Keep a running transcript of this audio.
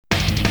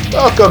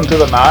Welcome to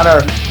the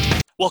manor.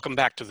 Welcome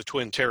back to the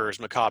Twin Terrors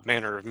Macabre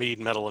Manor of Mead,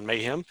 Metal, and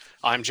Mayhem.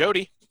 I'm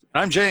Jody.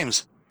 I'm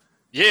James.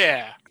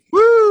 Yeah.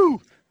 Woo!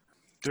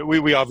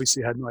 We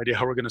obviously had no idea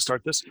how we're going to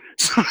start this.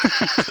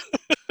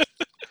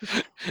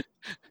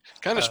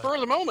 Kind of spur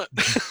of the moment.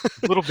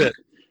 A little bit.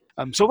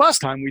 So last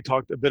time we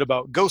talked a bit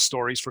about ghost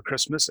stories for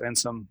Christmas and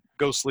some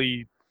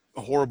ghostly,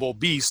 horrible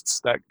beasts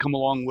that come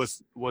along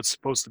with what's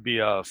supposed to be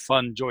a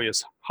fun,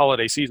 joyous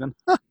holiday season.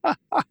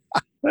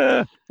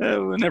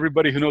 And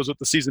everybody who knows what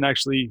the season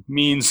actually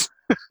means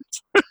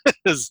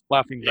is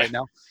laughing right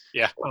now.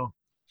 Yeah. Oh,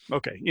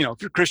 okay. You know,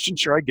 if you're Christian,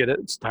 sure, I get it.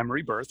 It's time of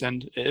rebirth,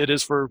 and it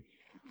is for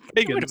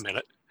pagans. Wait a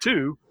minute.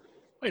 Too.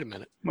 Wait a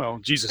minute. Well,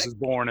 Jesus is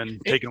born and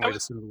taken away the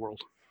sin of the world.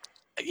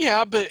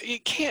 Yeah, but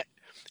it can't.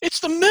 It's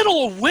the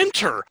middle of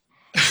winter.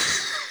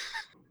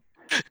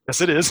 Yes,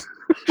 it is.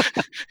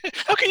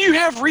 How can you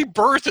have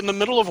rebirth in the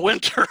middle of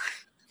winter?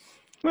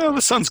 Well,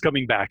 the sun's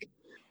coming back.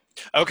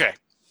 Okay.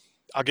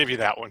 I'll give you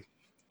that one.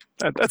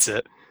 That's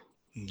it.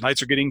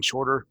 Nights are getting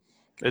shorter.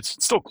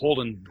 It's still cold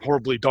and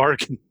horribly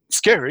dark and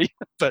scary,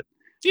 but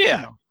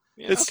Yeah.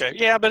 It's- Okay.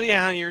 Yeah, but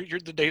yeah,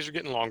 the days are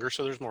getting longer,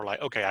 so there's more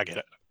light. Okay, I get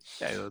it.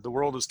 yeah, the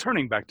world is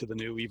turning back to the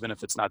new, even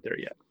if it's not there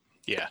yet.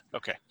 Yeah.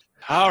 Okay.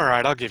 All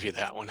right, I'll give you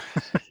that one.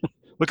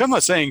 Look, I'm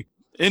not saying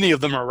any of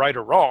them are right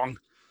or wrong,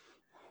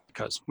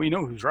 because we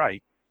know who's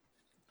right.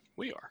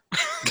 We are.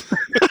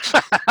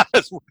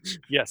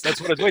 Yes,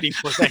 that's what I was waiting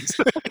for. Thanks.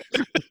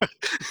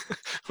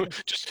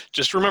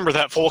 Just remember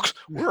that, folks.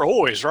 We're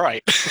always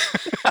right.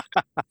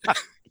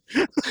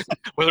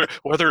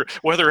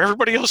 whether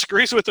everybody else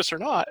agrees with us or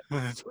not,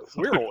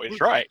 we're always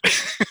right.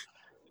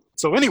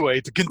 So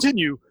anyway, to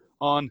continue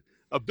on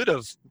a bit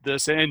of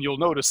this, and you'll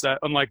notice that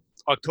unlike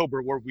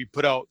October, where we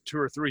put out 2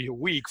 or 3 a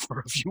week for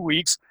a few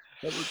weeks,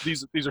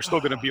 these are still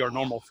going to be our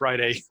normal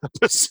Friday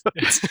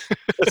episodes.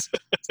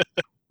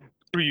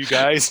 Screw you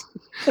guys.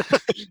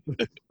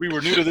 We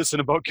were new to this and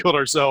about killed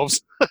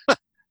ourselves.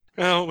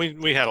 Well,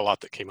 we had a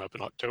lot that came up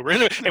in October,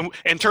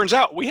 and turns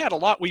out we had a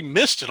lot we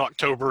missed in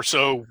October,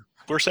 so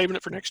we're saving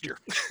it for next year.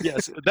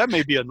 Yes, that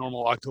may be a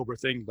normal October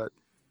thing, but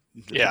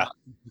Yeah.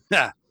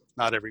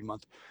 not every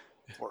month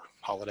or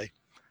holiday.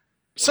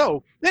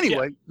 So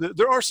anyway,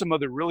 there are some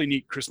other really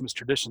neat Christmas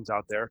traditions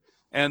out there,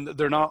 and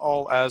they're not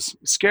all as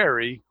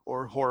scary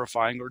or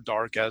horrifying or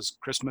dark as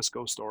Christmas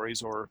ghost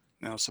stories or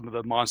some of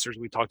the monsters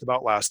we talked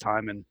about last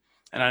time. And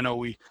I know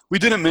we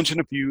didn't mention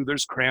a few.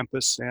 There's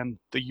Krampus and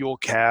the Yule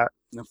Cat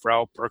and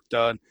Frau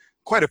Perkta, and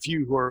quite a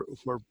few who are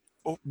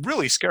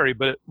really scary,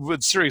 but it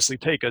would seriously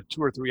take a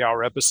 2 or 3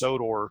 hour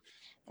episode or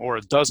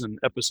a dozen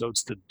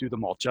episodes to do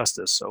them all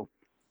justice. So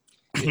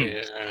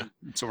Yeah.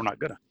 so we're not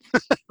gonna.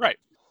 Right.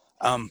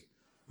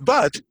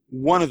 But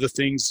one of the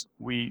things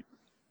we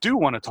do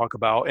want to talk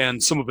about,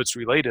 and some of its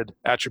related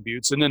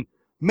attributes, and then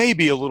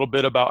maybe a little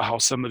bit about how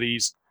some of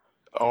these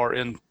are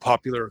in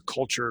popular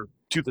culture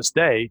to this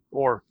day,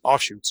 or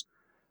offshoots.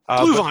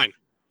 Glühwein.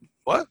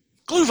 What?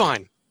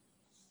 Glühwein.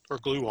 Or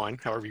glühwein,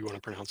 however you want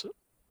to pronounce it.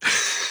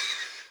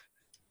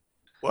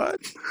 What?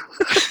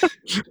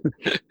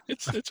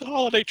 It's a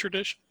holiday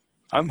tradition.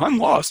 I'm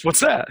lost.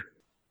 What's that?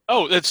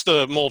 Oh, it's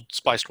the mulled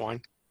spiced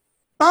wine.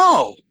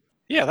 Oh,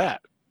 Yeah,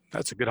 that.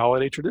 that's a good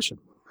holiday tradition.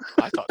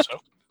 I thought so.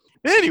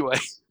 Anyway,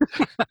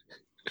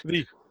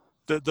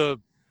 the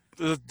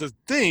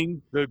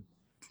thing, the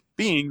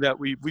being that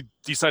we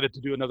decided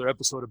to do another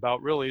episode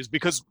about really is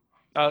because,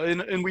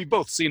 and we've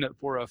both seen it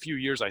for a few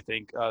years, I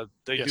think.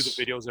 They do Yes.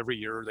 the videos every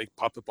year. They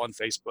pop up on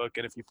Facebook,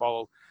 and if you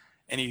follow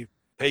any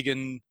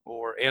pagan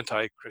or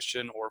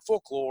anti-Christian or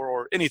folklore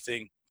or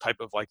anything type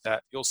of like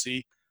that, you'll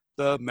see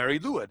the Mary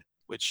Lwyd,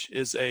 which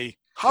is a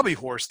hobby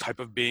horse type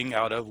of being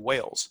out of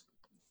Wales.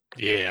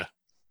 Yeah.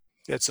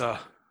 It's a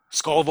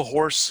skull of a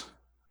horse,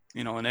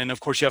 and then of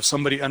course you have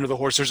somebody under the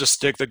horse. There's a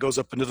stick that goes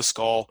up into the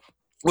skull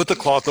with the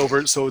cloth over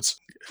it, so it's.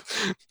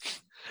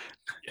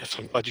 Yes,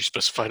 I'm glad you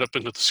specified up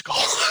into the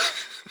skull.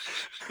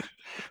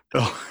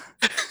 Oh,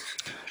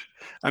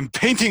 I'm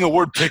painting a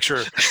word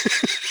picture.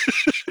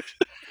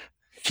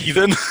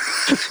 Heathen.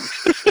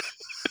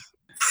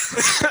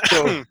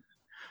 So,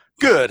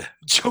 good.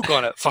 Choke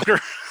on it, fucker.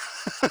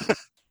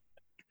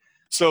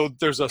 So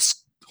there's a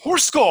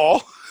horse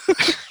skull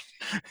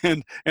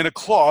and a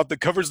cloth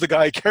that covers the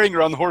guy carrying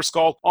around the horse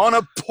skull on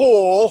a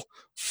pole,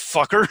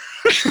 fucker.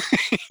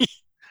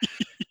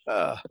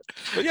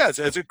 But yeah, it's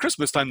at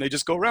Christmas time. They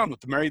just go around with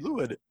the Mary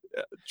Lwyd,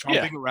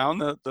 tromping around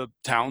the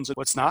towns and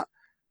what's not.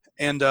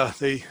 And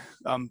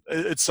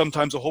it's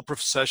sometimes a whole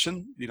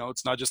procession.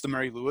 It's not just the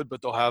Mary Lwyd,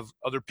 but they'll have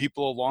other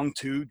people along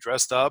too,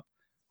 dressed up.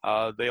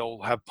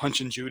 They'll have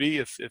Punch and Judy,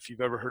 if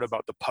you've ever heard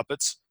about the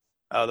puppets.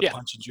 The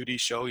Punch and Judy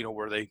show,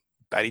 where they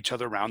bat each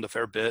other around a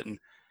fair bit, and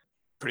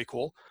pretty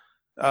cool.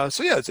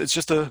 So yeah, it's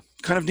just a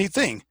kind of neat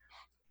thing.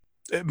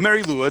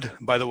 Mary Lwyd,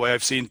 by the way,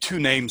 I've seen 2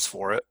 names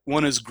for it.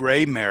 One is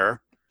Grey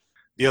Mare,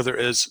 the other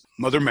is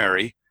Mother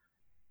Mary,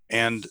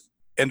 and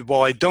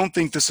while I don't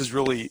think this is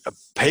really a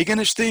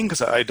paganish thing,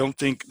 because I don't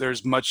think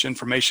there's much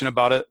information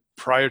about it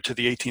prior to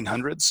the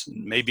 1800s,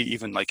 maybe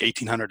even like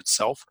 1800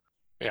 itself.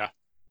 Yeah.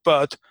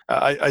 But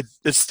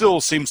it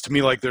still seems to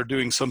me like they're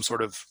doing some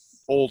sort of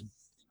old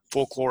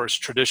folklorist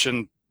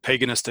tradition,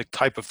 paganistic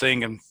type of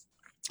thing. And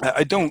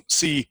I don't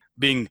see,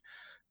 being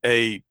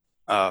a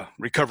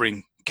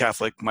recovering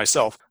Catholic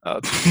myself,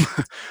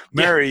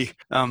 Mary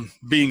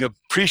being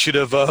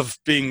appreciative of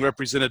being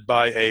represented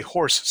by a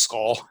horse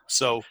skull.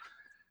 So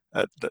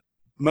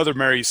Mother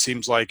Mary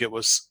seems like it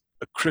was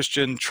a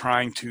Christian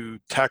trying to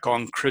tack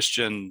on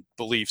Christian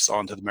beliefs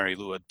onto the Mary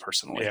Lwyd,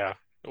 personally. Yeah.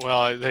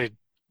 Well,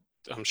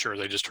 I'm sure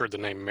they just heard the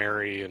name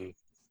Mary and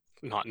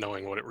not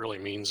knowing what it really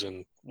means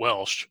in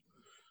Welsh.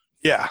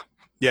 Yeah.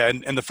 Yeah.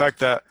 And the fact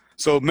that,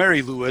 so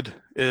Mary Lwyd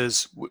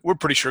is, we're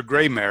pretty sure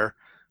gray mare,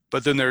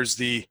 but then there's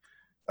the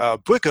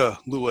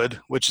Bwca Lwyd,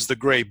 which is the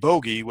gray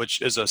bogey,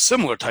 which is a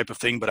similar type of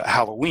thing, but at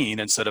Halloween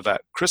instead of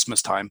at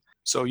Christmas time.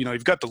 So,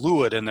 you've got the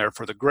Lwyd in there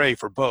for the gray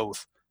for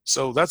both.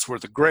 So that's where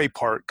the gray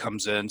part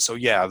comes in. So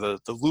yeah, the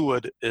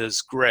Lwyd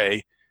is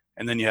gray,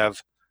 and then you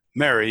have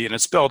Mary, and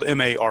it's spelled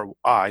Mary,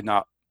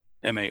 not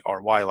Mary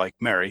like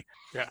Mary.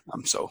 Yeah.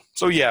 So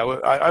yeah,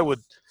 I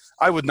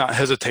would not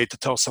hesitate to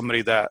tell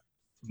somebody that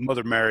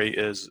Mother Mary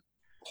is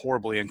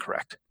horribly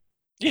incorrect.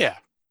 Yeah.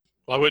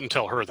 Well, I wouldn't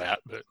tell her that,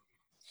 but.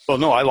 Well,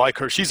 no, I like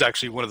her. She's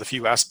actually one of the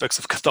few aspects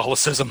of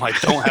Catholicism I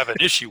don't have an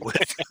issue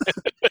with.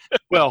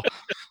 Well,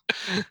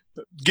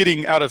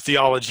 getting out of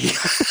theology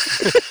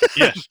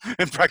Yes.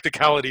 and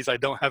practicalities, I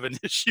don't have an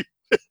issue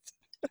with.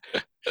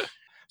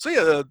 So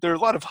yeah, there are a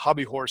lot of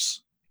hobby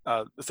horse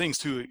things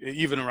too,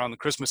 even around the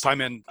Christmas time.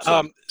 And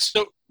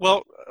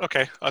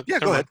okay. Yeah,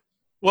 go ahead.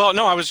 Well,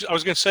 no, I was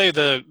going to say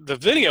the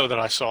video that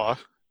I saw,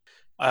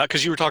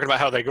 because you were talking about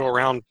how they go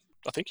around.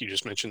 I think you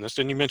just mentioned this.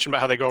 Didn't you mention about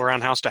how they go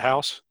around house to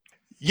house?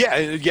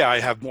 Yeah, I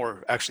have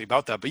more actually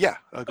about that, but yeah.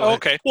 Go ahead.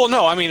 Okay. Well,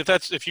 no, I mean,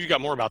 if you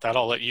got more about that,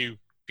 I'll let you,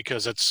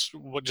 because it's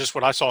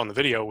what I saw in the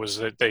video was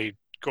that they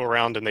go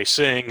around and they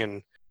sing,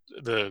 and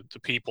the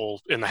people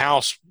in the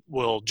house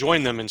will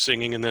join them in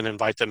singing and then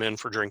invite them in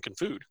for drink and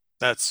food.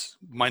 That's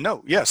my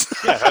note. Yes.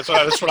 Yeah, that's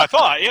what I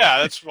thought. Yeah,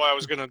 that's why I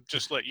was going to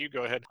just let you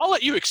go ahead. I'll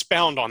let you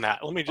expound on that.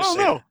 Let me just say.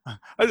 No,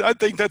 I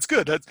think that's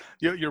good.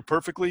 You're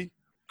perfectly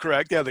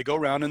correct. Yeah, they go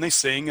around and they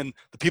sing, and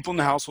the people in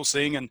the house will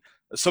sing, and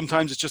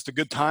sometimes it's just a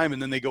good time, and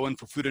then they go in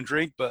for food and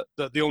drink. But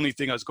the only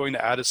thing I was going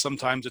to add is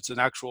sometimes it's an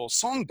actual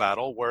song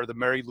battle where the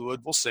Mary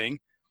Lwyd will sing,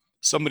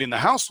 somebody in the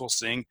house will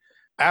sing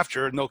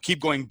after, and they'll keep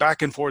going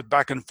back and forth.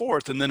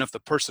 And then if the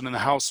person in the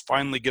house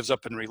finally gives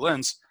up and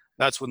relents,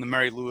 that's when the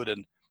Mary Lwyd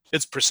and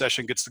its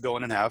procession gets to go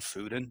in and have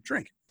food and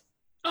drink.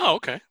 Oh,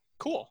 okay.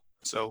 Cool.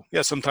 So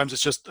yeah, sometimes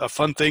it's just a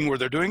fun thing where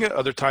they're doing it.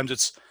 Other times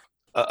it's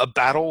a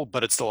battle,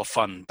 but it's still a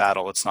fun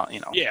battle. It's not,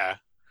 Yeah.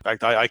 In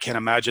fact, I can't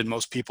imagine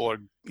most people are,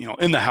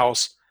 in the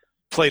house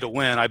play to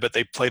win. I bet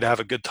they play to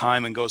have a good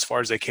time and go as far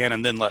as they can,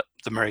 and then let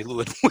the Mary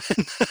Lwyd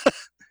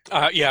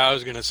win. Yeah, I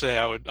was going to say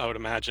I would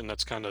imagine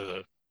that's kind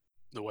of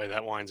the way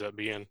that winds up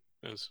being.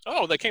 Is,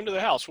 they came to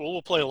the house. Well,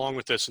 we'll play along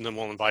with this, and then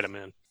we'll invite them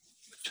in.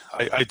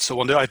 So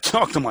one day I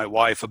talked to my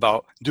wife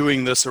about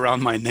doing this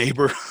around my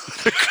neighbor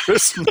at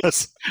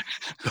Christmas.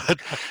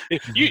 But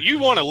you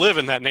want to live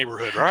in that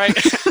neighborhood, right?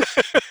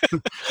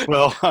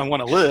 Well, I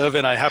want to live,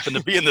 and I happen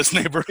to be in this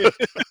neighborhood.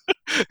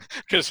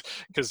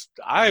 Because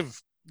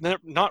I've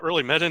not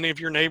really met any of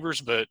your neighbors,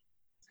 but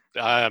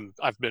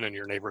I've been in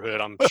your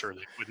neighborhood. I'm sure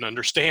they wouldn't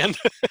understand.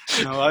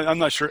 No, I'm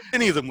not sure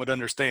any of them would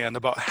understand.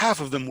 About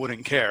half of them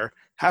wouldn't care.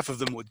 Half of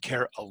them would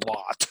care a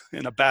lot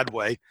in a bad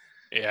way.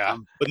 Yeah.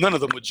 But none of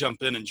them would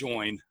jump in and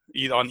join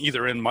on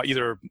either end,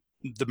 either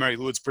the Mary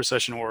Lwyd's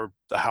procession or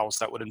the house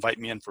that would invite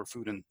me in for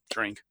food and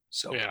drink.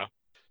 So yeah,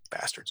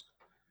 bastards.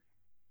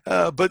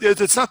 But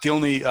it's not the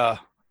only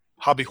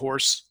hobby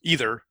horse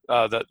either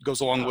that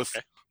goes along with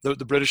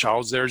the British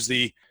Isles. There's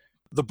the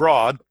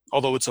Broad,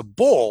 although it's a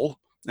bull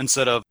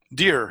instead of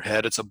deer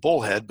head, it's a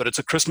bull head, but it's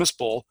a Christmas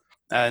bull,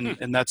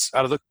 and that's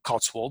out of the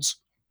Cotswolds.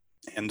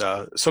 And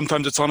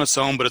sometimes it's on its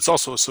own, but it's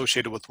also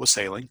associated with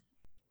wassailing.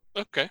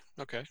 Okay.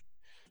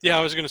 Yeah,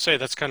 I was going to say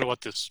that's kind of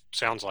what this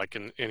sounds like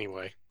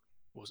anyway,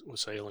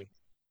 wassailing.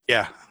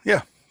 Yeah.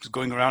 Just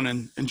going around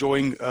and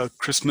enjoying a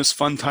Christmas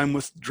fun time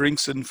with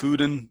drinks and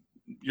food in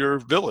your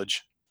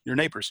village, your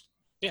neighbors.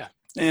 Yeah.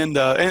 And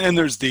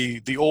there's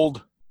the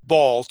old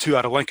ball too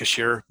out of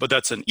Lancashire, but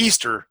that's an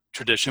Easter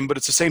tradition, but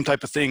it's the same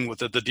type of thing with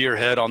the deer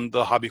head on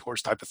the hobby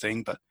horse type of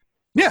thing. But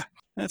yeah,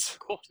 that's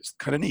cool. Just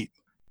kind of neat.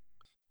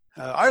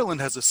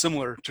 Ireland has a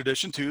similar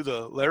tradition too.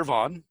 The Lair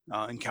Vaughan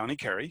in County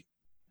Kerry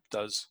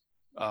does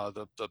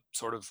the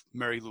sort of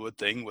Mary Lwyd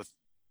thing with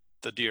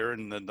the deer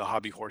and then the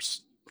hobby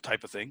horse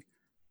type of thing.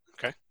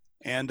 Okay.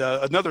 And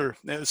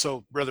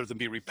so rather than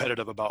be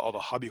repetitive about all the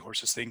hobby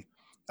horses thing,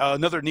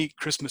 another neat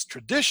Christmas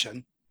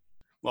tradition,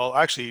 well,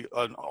 actually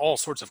in all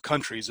sorts of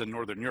countries in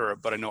Northern Europe,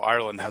 but I know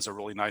Ireland has a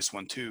really nice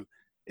one too,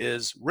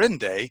 is Wren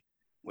Day,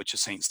 which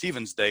is St.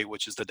 Stephen's Day,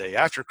 which is the day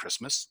after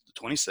Christmas, the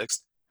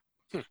 26th.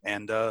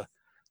 And the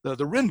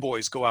Wren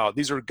boys go out.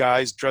 These are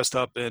guys dressed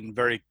up in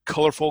very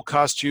colorful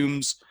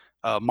costumes,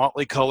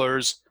 motley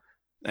colors,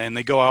 and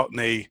they go out and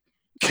they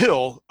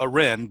kill a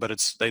wren, but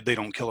they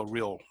don't kill a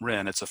real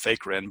wren. It's a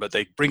fake wren, but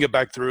they bring it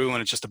back through,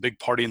 and it's just a big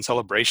party and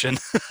celebration.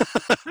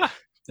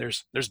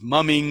 There's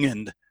mumming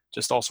and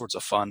just all sorts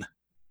of fun.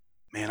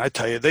 Man, I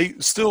tell you, they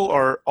still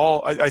are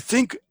all. I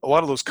think a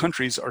lot of those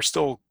countries are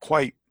still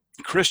quite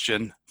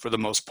Christian for the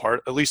most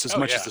part, at least as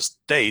much as the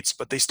States.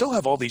 But they still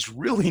have all these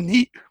really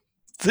neat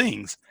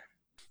things.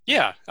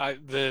 Yeah, I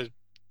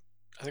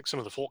think some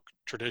of the folk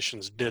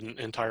traditions didn't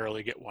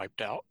entirely get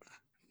wiped out.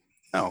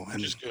 No,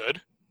 which is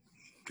good.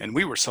 And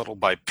we were settled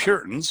by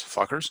Puritans,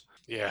 fuckers.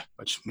 Yeah.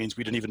 Which means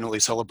we didn't even really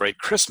celebrate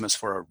Christmas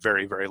for a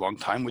very, very long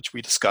time, which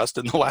we discussed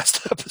in the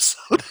last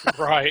episode.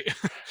 Right.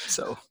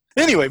 So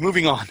anyway,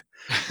 moving on.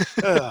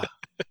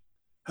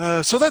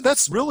 So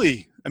that's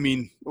really, I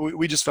mean,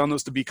 we just found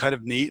those to be kind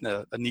of neat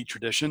and a neat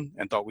tradition,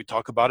 and thought we'd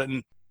talk about it.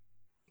 And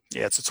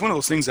yeah, it's one of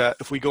those things that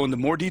if we go into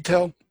more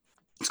detail,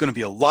 it's going to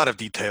be a lot of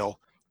detail.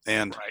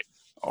 And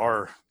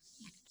our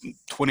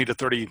 20 to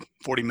 30,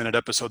 40-minute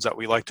episodes that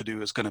we like to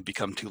do is going to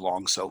become too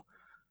long. So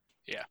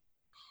yeah.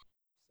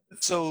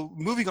 So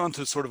moving on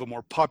to sort of a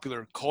more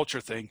popular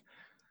culture thing,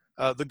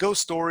 the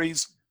ghost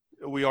stories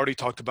we already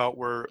talked about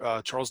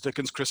were Charles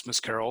Dickens' Christmas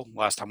Carol.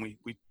 Last time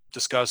we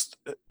discussed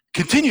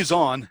continues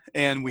on,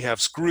 and we have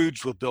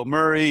Scrooge with Bill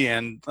Murray,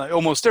 and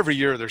almost every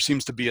year there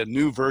seems to be a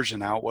new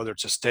version out, whether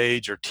it's a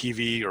stage or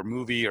TV or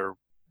movie or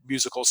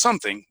musical,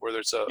 something where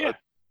there's a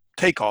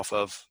takeoff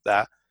of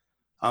that.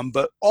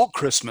 But all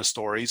Christmas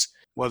stories,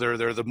 whether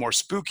they're the more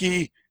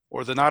spooky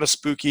or the not as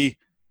spooky,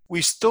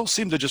 we still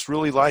seem to just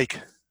really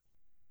like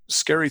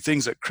scary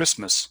things at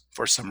Christmas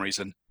for some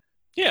reason.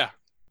 Yeah.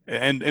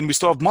 And we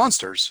still have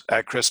monsters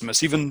at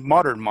Christmas, even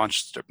modern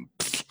monsters.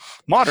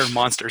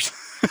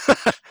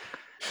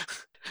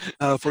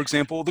 For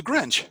example, the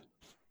Grinch.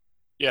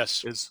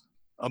 Yes. Is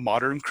a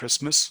modern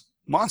Christmas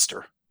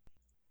monster.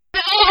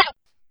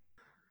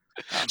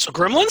 So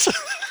Gremlins?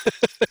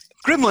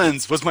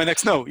 Gremlins was my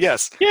next note,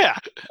 yes. Yeah.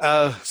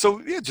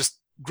 Just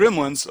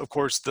Gremlins, of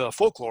course, the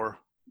folklore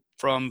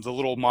from the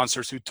little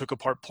monsters who took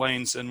apart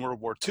planes in World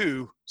War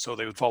II so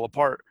they would fall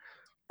apart,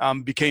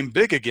 became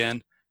big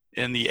again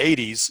in the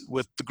 80s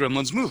with the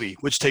Gremlins movie,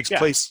 which takes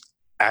place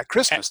at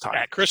Christmas time.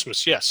 At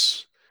Christmas,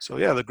 yes. So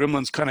yeah, the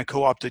Gremlins kind of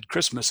co-opted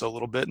Christmas a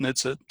little bit, and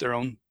it's their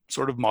own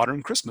sort of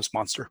modern Christmas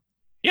monster.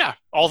 Yeah,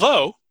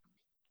 although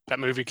that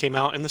movie came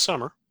out in the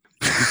summer.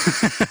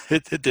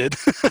 It did.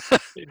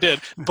 It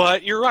did.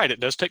 But you're right, it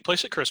does take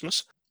place at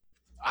Christmas.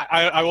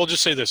 I will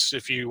just say this.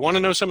 If you want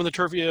to know some of the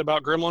trivia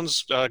about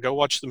Gremlins, go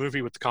watch the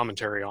movie with the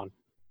commentary on.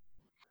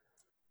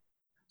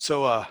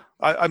 So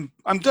I'm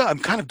done. I'm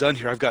kind of done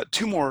here. I've got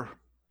two more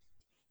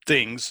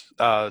things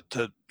that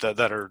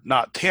are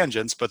not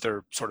tangents, but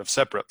they're sort of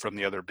separate from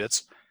the other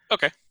bits.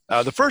 Okay.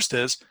 The first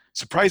is,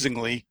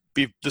 surprisingly,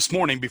 this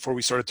morning before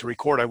we started to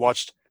record, I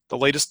watched the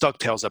latest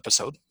DuckTales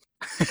episode.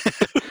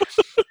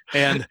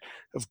 And,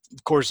 of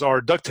course,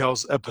 our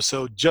DuckTales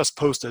episode just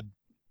posted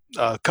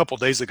a couple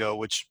days ago,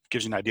 which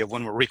gives you an idea of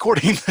when we're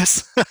recording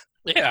this.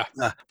 Yeah.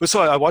 But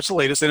so I watched the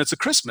latest, and it's a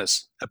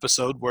Christmas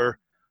episode where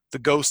the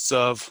ghosts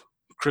of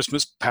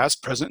Christmas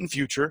past, present, and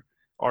future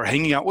are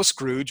hanging out with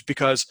Scrooge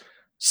because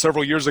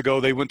several years ago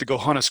they went to go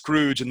hunt a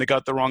Scrooge and they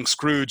got the wrong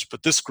Scrooge,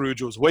 but this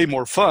Scrooge was way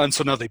more fun,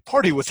 so now they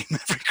party with him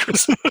every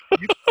Christmas.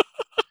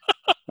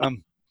 But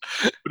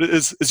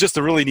it's just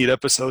a really neat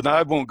episode. Now,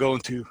 I won't go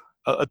into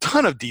a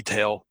ton of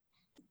detail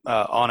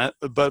on it,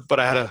 but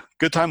I had a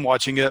good time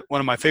watching it.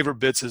 One of my favorite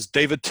bits is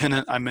David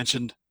Tennant, I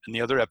mentioned in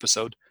the other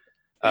episode,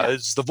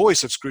 is the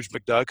voice of Scrooge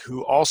McDuck,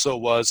 who also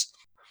was,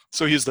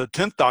 so he's the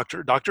 10th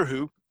Doctor, Doctor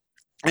Who,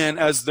 and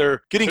as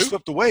they're getting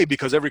swept away,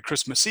 because every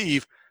Christmas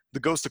Eve, the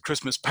ghost of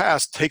Christmas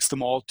past takes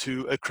them all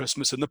to a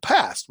Christmas in the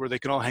past where they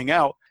can all hang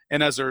out.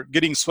 And as they're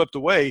getting swept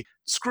away,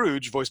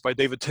 Scrooge, voiced by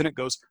David Tennant,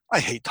 goes, "I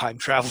hate time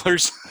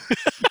travelers."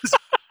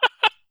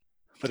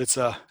 But it's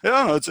I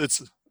don't know,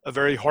 it's a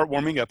very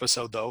heartwarming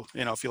episode, though,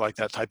 if you like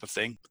that type of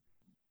thing.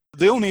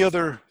 The only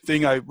other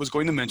thing I was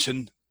going to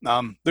mention,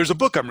 there's a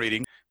book I'm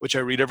reading, which I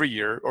read every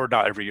year, or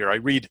not every year. I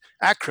read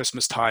at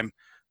Christmas time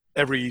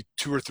every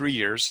 2 or 3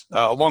 years,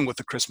 along with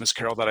the Christmas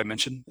Carol that I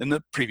mentioned in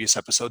the previous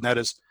episode, and that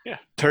is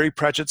Terry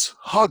Pratchett's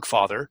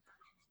Hogfather.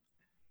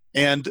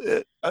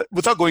 And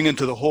without going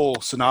into the whole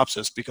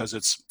synopsis, because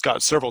it's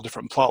got several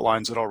different plot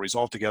lines that all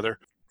resolve together,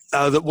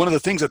 one of the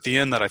things at the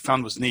end that I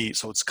found was neat,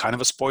 so it's kind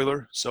of a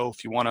spoiler, so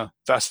if you want to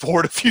fast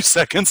forward a few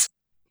seconds,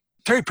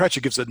 Terry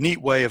Pratchett gives a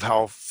neat way of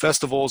how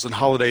festivals and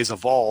holidays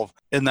evolve,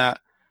 in that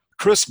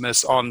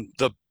Christmas on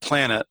the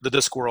planet, the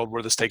Discworld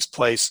where this takes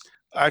place,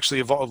 actually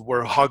evolved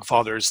where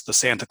Hogfather is the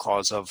Santa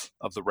Claus of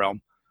the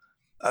realm.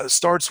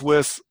 Starts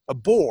with a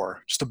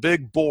boar, just a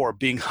big boar,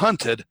 being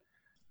hunted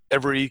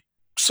every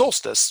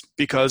solstice,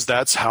 because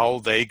that's how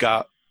they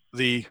got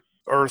the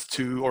Earth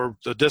or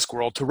the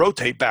Discworld to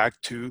rotate back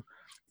to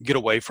get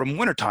away from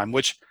wintertime,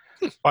 which,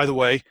 by the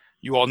way,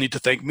 you all need to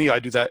thank me. I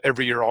do that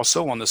every year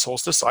also on the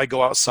solstice. I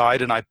go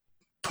outside and I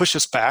push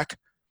us back.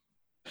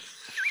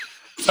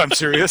 I'm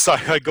serious.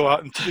 I go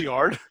out into the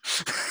yard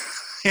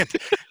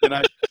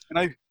and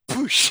I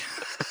push.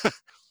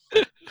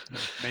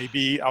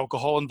 Maybe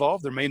alcohol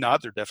involved. There may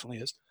not. There definitely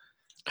is.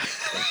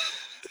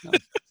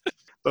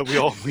 But we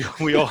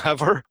all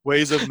have our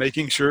ways of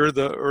making sure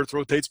the Earth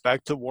rotates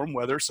back to warm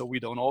weather, so we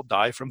don't all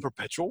die from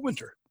perpetual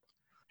winter.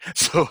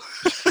 So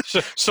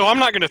I'm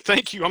not going to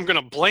thank you. I'm going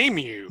to blame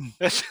you.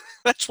 That's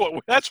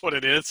what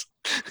it is.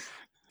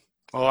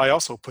 Well, I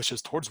also push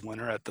us towards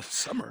winter at the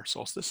summer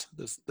solstice.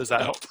 Does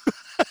that help?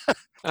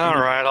 All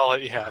right, I'll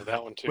let you have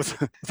that one too.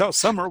 Without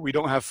summer, we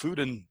don't have food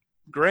and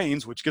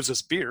grains, which gives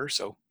us beer.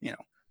 So,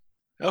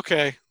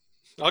 Okay,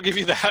 I'll give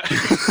you that.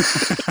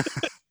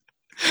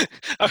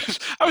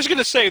 I was going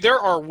to say there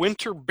are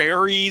winter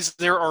berries.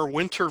 There are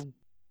winter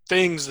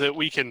things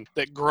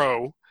that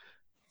grow.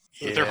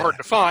 Yeah. They're hard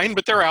to find,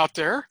 but they're out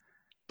there.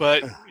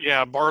 But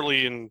yeah,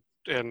 barley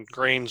and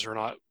grains are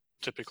not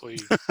typically.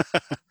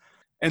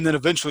 And then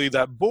eventually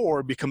that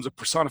boar becomes a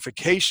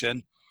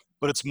personification,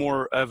 but it's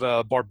more of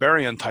a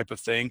barbarian type of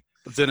thing.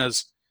 But then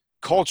as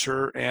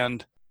culture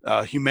and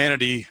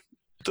humanity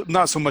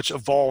not so much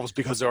evolves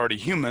because they're already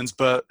humans,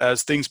 but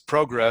as things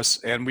progress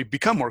and we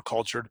become more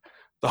cultured,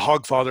 the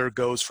Hogfather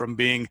goes from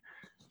being,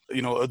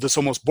 this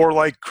almost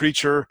boar-like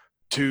creature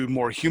to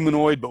more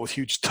humanoid, but with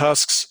huge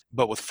tusks,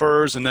 but with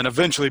furs, and then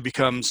eventually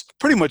becomes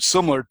pretty much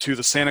similar to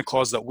the Santa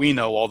Claus that we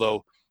know,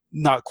 although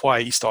not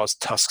quite. He still has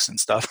tusks and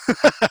stuff.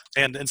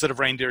 And instead of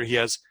reindeer, he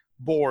has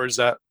boars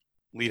that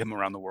lead him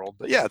around the world.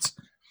 But yeah,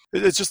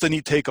 it's just a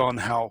neat take on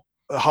how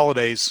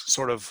holidays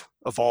sort of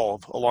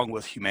evolve along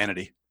with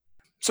humanity.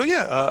 So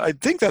yeah, I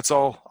think that's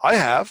all I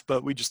have,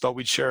 but we just thought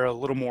we'd share a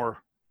little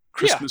more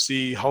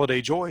Christmassy holiday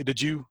joy. Did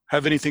you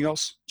have anything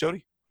else,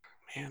 Jody?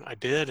 Man, I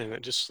did, and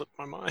it just slipped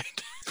my mind.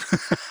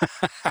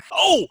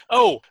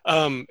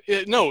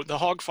 No, the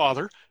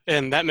Hogfather,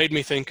 and that made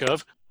me think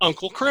of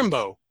Uncle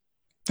Crimbo.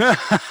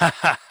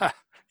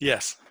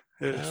 Yes,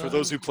 for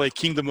those who play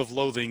Kingdom of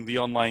Loathing, the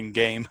online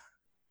game.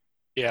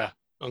 Yeah,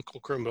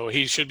 Uncle Crimbo.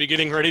 He should be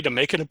getting ready to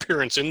make an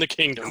appearance in the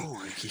kingdom.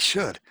 Oh, he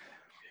should.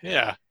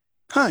 Yeah.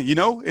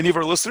 Any of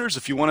our listeners,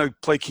 if you want to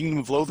play Kingdom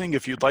of Loathing,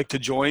 if you'd like to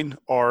join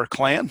our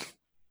clan,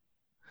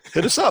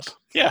 hit us up.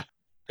 Yeah,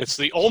 it's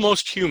the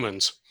Almost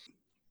Humans.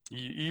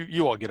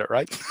 You all get it,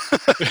 right?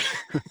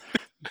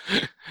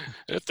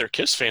 If they're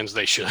Kiss fans,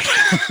 they should.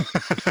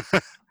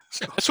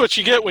 That's what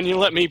you get when you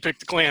let me pick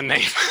the clan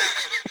name.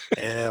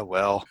 Yeah,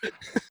 well.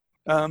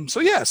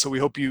 So we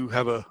hope you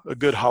have a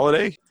good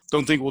holiday.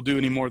 Don't think we'll do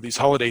any more of these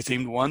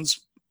holiday-themed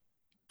ones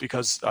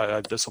because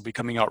this will be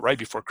coming out right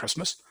before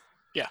Christmas.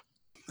 Yeah.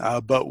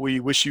 But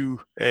we wish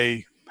you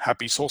a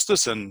happy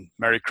solstice and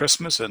Merry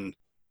Christmas and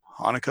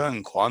Hanukkah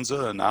and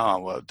Kwanzaa and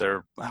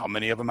how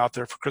many of them out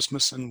there for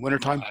Christmas and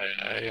wintertime?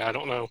 I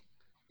don't know.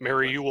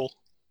 Merry Yule.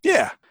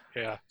 Yeah.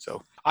 Yeah.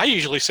 So I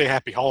usually say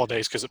happy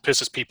holidays because it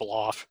pisses people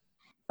off.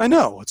 I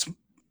know.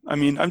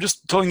 I'm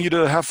just telling you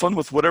to have fun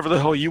with whatever the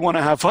hell you want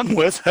to have fun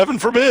with. Heaven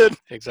forbid.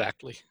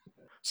 Exactly.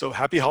 So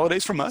happy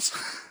holidays from us.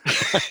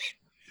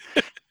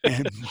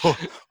 And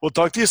we'll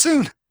talk to you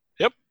soon.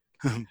 Yep.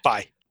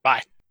 Bye.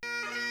 Bye.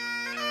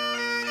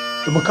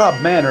 The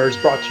Macabre Manor is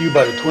brought to you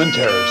by the Twin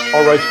Terrors.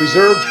 All rights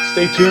reserved.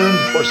 Stay tuned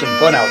for some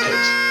fun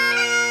outtakes.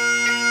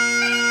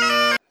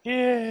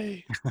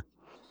 Yay.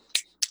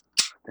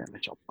 Damn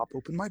it, I'll pop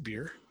open my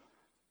beer.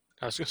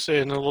 I was going to say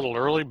it a little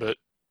early, but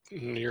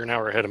you're an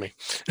hour ahead of me.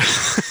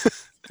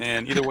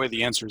 And either way,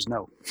 the answer is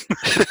no.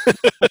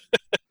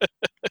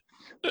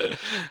 I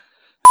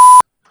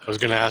was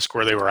going to ask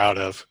where they were out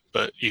of,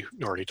 but you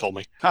already told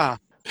me. I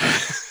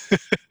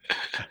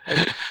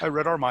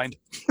read our mind.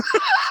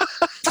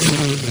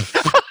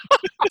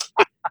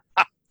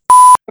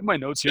 My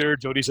notes here.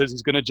 Jody says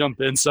he's going to jump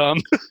in some.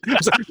 I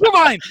was like, come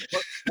on.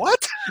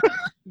 What?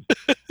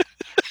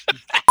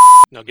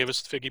 Now give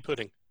us the figgy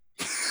pudding.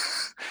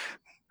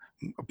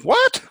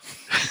 What?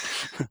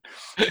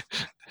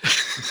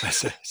 I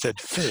said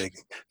fig,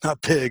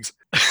 not pigs.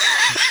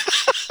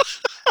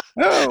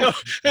 Oh.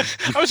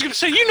 I was going to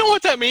say, you know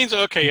what that means?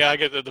 Okay, yeah, I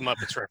get the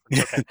Muppets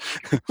reference. Okay.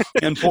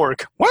 And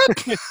pork.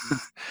 What?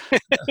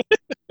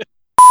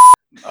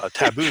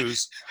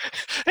 Taboos.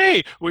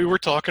 Hey, we were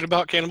talking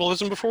about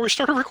cannibalism before we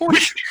started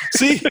recording.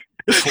 See?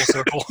 It's full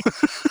circle.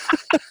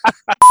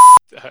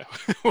 I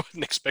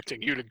wasn't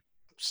expecting you to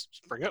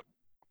bring up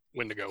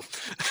Wendigo.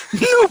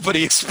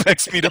 Nobody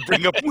expects me to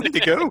bring up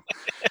Wendigo.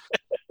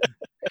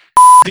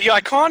 The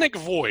iconic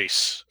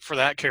voice for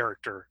that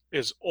character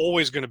is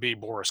always going to be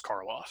Boris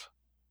Karloff.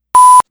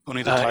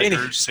 Tony the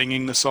Tiger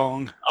singing the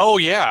song. Oh,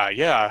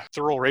 yeah.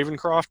 Thurl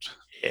Ravencroft.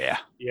 Yeah.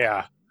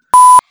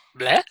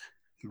 Blah.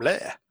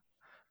 Blah.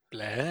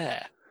 Blah.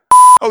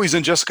 Oh, he's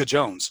in Jessica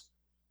Jones.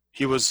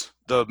 He was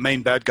the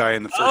main bad guy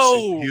in the first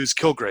scene. He was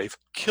Kilgrave.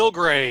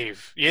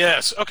 Kilgrave.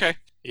 Yes. Okay.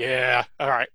 Yeah. All right.